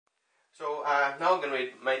So now I'm going to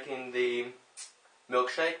be making the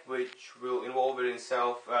milkshake, which will involve in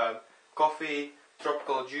itself coffee,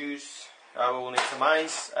 tropical juice, we will need some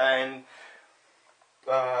ice, and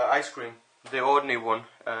ice cream, the ordinary one,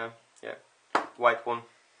 yeah, white one.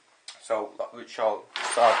 So which I'll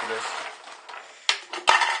start with this.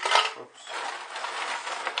 Oops.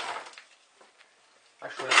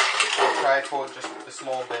 Actually, I'll try for just the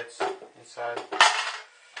small bits inside.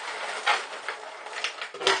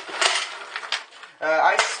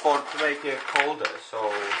 Ice for to make it colder.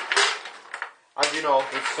 So, as you know,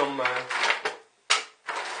 it's a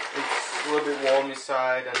little bit warm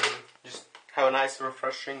inside, and just have a nice,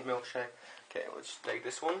 refreshing milkshake. Okay, let's take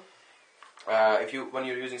this one. When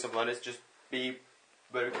you're using something like this, just be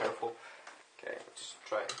very careful. Okay, let's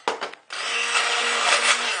try it.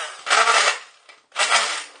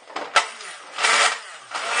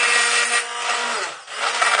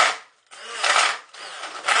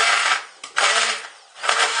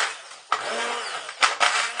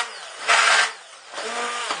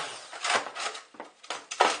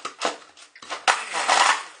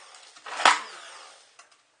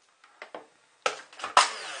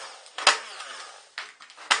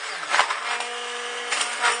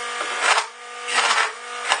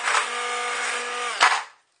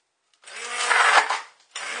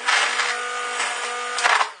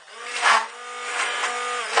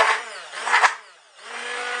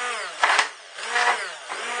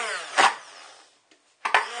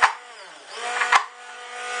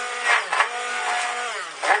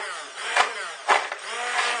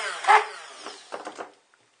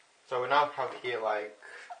 So we now have here, like,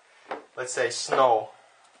 let's say snow.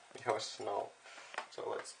 We have snow. So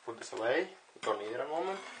let's put this away. We don't need it at the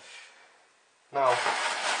moment. Now,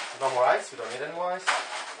 no more ice. We don't need any more ice.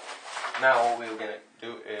 Now all we're gonna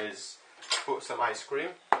do is put some ice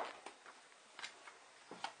cream.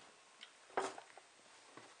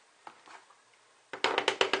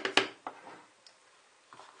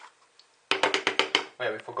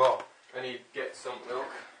 Yeah, we forgot. I need to get some milk.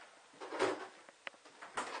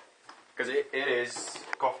 Because it is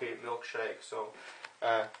coffee milkshake, so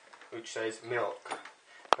which says milk.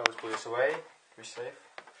 So let's put this away, be safe.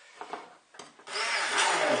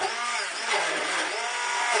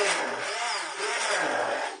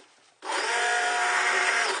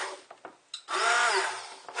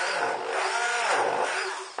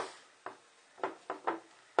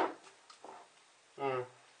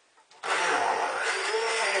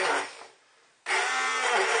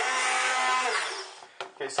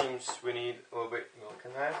 It seems we need a little bit of milk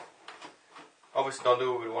in there. Obviously don't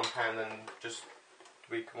do it with one hand, and just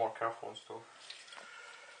be more careful and stuff.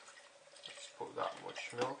 Let's put that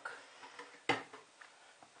much milk.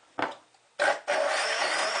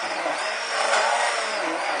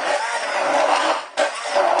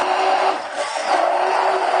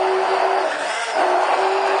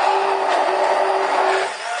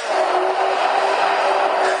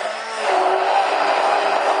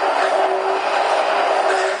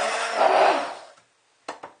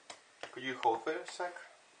 You hold for a sec.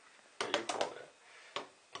 Yeah, you hold it.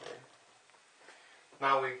 Okay.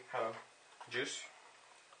 Now we have juice.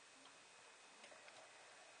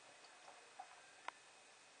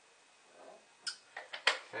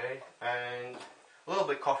 Okay, and a little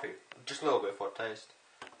bit coffee, just a little bit for taste.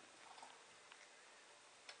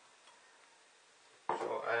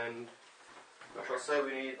 So, and I shall say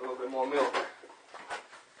we need a little bit more milk.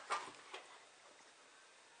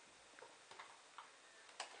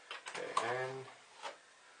 And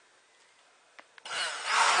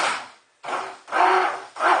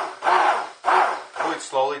do it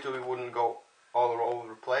slowly so it wouldn't go all over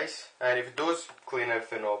the place, and if it does, clean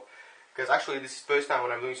everything up, because actually this is the first time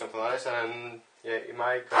when I'm doing something like this, and yeah, it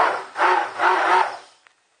might go.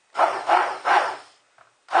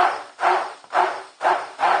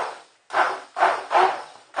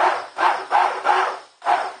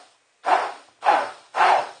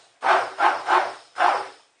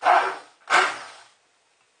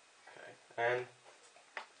 And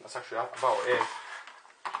that's actually about it.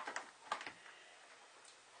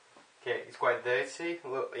 Okay, it's quite dirty.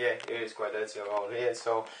 Look, yeah, it is quite dirty around here.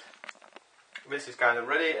 So this is kind of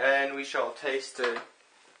ready, and we shall taste it.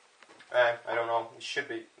 I don't know. It should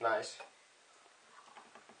be nice.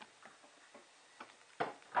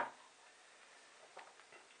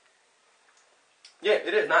 Yeah,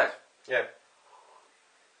 it is nice. Yeah.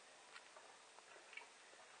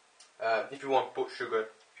 If you want to put sugar,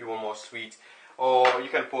 if you want more sweet, or you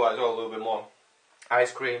can put as well a little bit more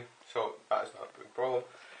ice cream, so that's not a big problem.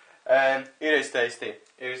 And it is tasty.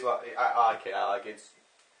 It is like, I like it. It's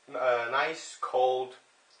nice cold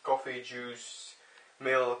coffee juice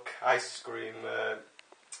milk ice cream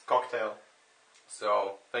cocktail.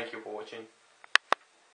 So thank you for watching.